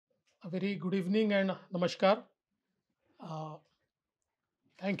A very good evening and namaskar. Uh,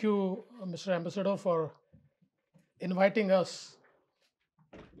 Thank you, Mr. Ambassador, for inviting us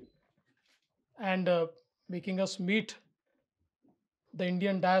and making us meet the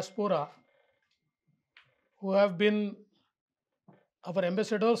Indian diaspora who have been our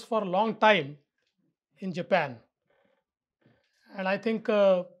ambassadors for a long time in Japan. And I think,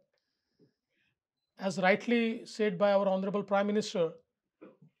 as rightly said by our Honorable Prime Minister,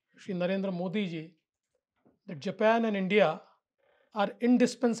 Shri Narendra Modi ji, that Japan and India are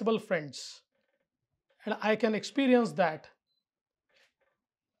indispensable friends. And I can experience that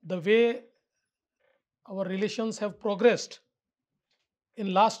the way our relations have progressed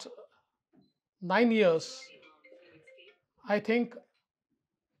in last 9 years. I think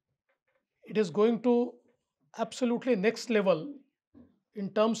it is going to absolutely next level in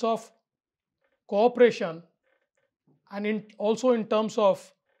terms of cooperation and also in terms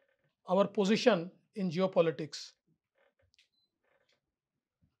of our position in geopolitics.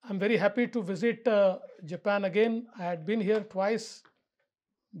 I'm very happy to visit Japan again. I had been here twice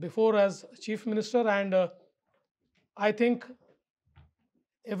before as chief minister, and I think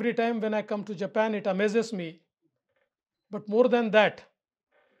every time when I come to Japan, it amazes me. But more than that,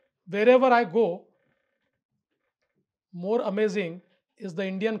 wherever I go, more amazing is the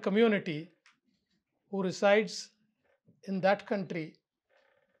Indian community who resides in that country,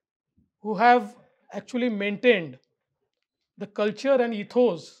 who have actually maintained the culture and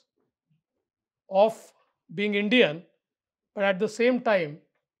ethos of being Indian, but at the same time,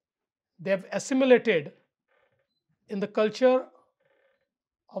 they have assimilated in the culture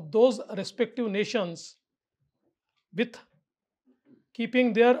of those respective nations with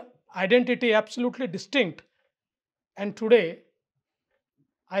keeping their identity absolutely distinct. And today,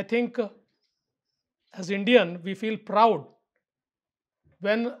 I think as Indian, we feel proud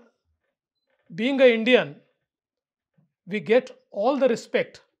when being an Indian, we get all the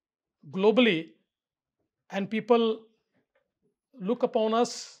respect globally, and people look upon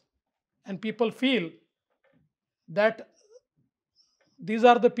us and people feel that these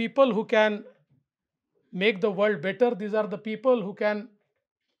are the people who can make the world better. These are the people who can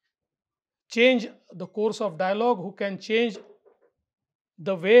change the course of dialogue, who can change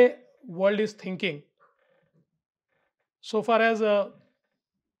the way world is thinking. So far as the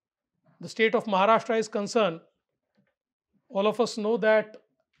state of Maharashtra is concerned, all of us know that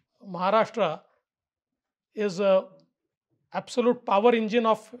Maharashtra is a absolute power engine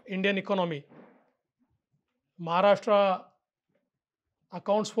of Indian economy. Maharashtra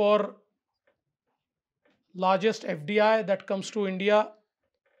accounts for largest FDI that comes to India.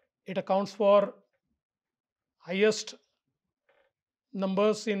 It accounts for highest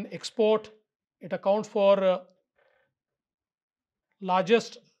numbers in export. It accounts for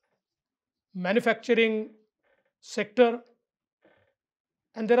largest manufacturing sector.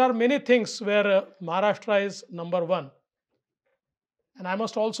 And there are many things where Maharashtra is number one. And I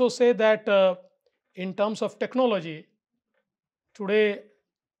must also say that in terms of technology, today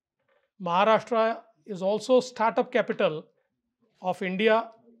Maharashtra is also startup capital of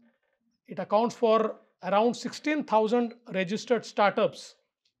India. It accounts for around 16,000 registered startups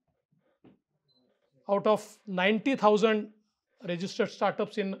out of 90,000 registered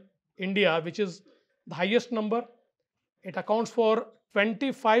startups in India, which is the highest number. It accounts for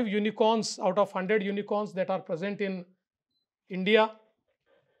 25 unicorns out of 100 unicorns that are present in India.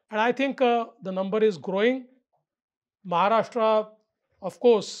 And I think the number is growing. Maharashtra, of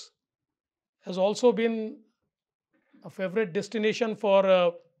course, has also been a favorite destination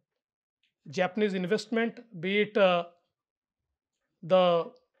for Japanese investment, be it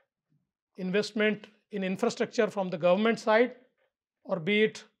the investment in infrastructure from the government side or be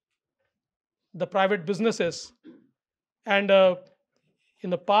it the private businesses. And in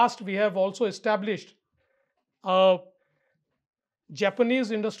the past, we have also established a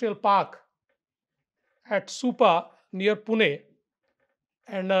Japanese industrial park at Supa near Pune.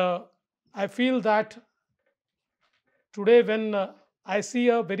 And I feel that today, when I see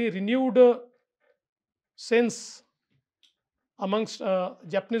a very renewed sense amongst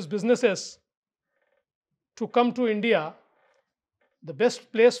Japanese businesses to come to India, the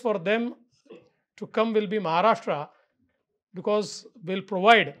best place for them to come will be Maharashtra, because we'll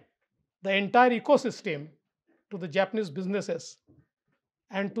provide the entire ecosystem to the Japanese businesses.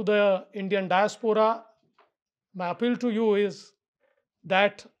 And to the Indian diaspora, my appeal to you is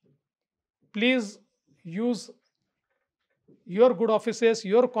that please use your good offices,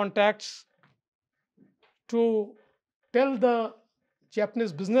 your contacts to tell the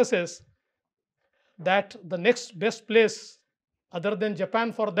Japanese businesses that the next best place other than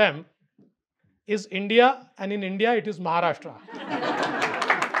Japan for them is India, and in India it is Maharashtra.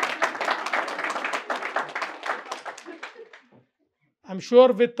 I'm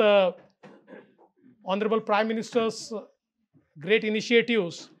sure with Honorable Prime Minister's great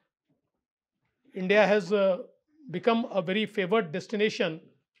initiatives, India has become a very favored destination,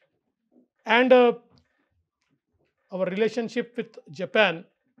 and our relationship with Japan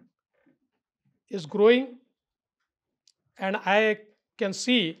is growing, and I can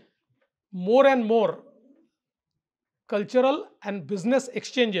see more and more cultural and business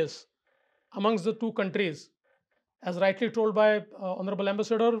exchanges amongst the two countries. As rightly told by Honorable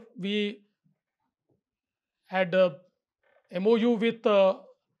Ambassador, we had a MOU with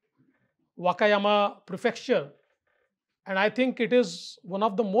Wakayama Prefecture, and I think it is one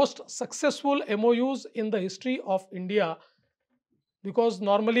of the most successful MOUs in the history of India, because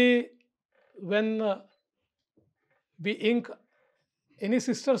normally when we ink any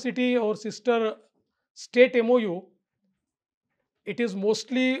sister city or sister state MOU, it is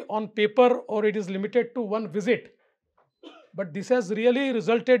mostly on paper or it is limited to one visit. But this has really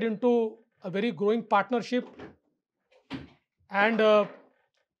resulted into a very growing partnership, and the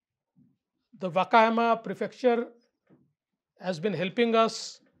Wakayama Prefecture has been helping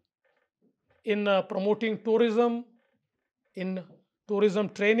us in promoting tourism, in tourism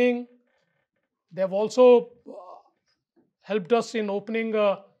training. They have also helped us in opening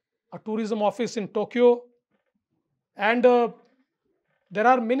a tourism office in Tokyo, and there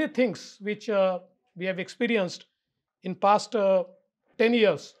are many things which we have experienced in past 10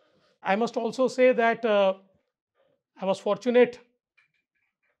 years. I must also say that I was fortunate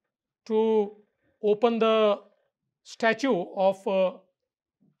to open the statue of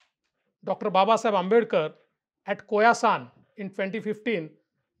Dr. Baba Saheb Ambedkar at Koyasan in 2015.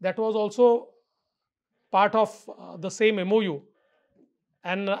 That was also part of the same MOU.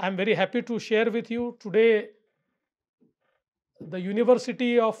 And I'm very happy to share with you today the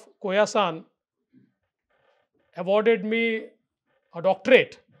University of Koyasan awarded me a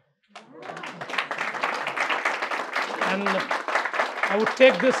doctorate. And I would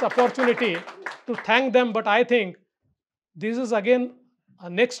take this opportunity to thank them, but I think this is again a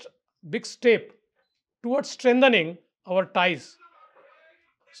next big step towards strengthening our ties.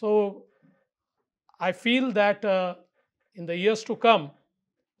 So I feel that in the years to come,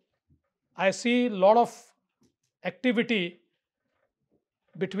 I see a lot of activity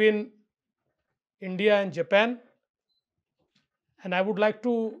between India and Japan, and I would like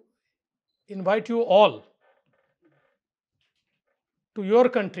to invite you all to your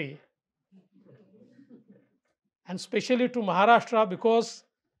country, and especially to Maharashtra, because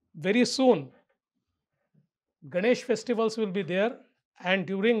very soon Ganesh festivals will be there, and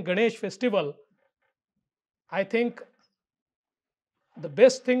during Ganesh festival, I think the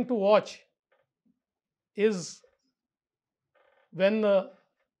best thing to watch is when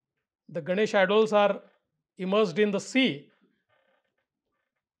the Ganesh idols are immersed in the sea.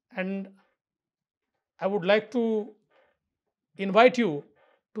 And I would like to invite you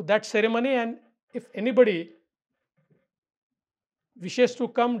to that ceremony, and if anybody wishes to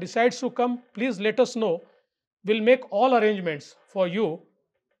come, decides to come, please let us know. We'll make all arrangements for you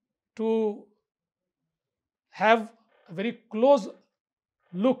to have a very close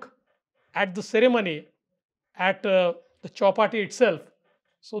look at the ceremony at the Chowpatty itself,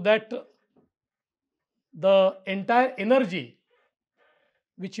 so that the entire energy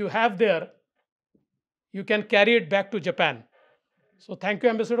which you have there, you can carry it back to Japan. So thank you,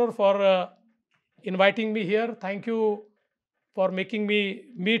 Ambassador, for inviting me here. Thank you for making me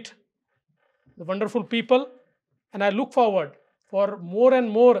meet the wonderful people, and I look forward for more and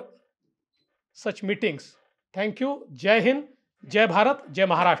more such meetings. Thank you. Jai Hind, Jai Bharat, Jai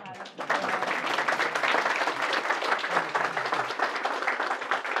Maharashtra.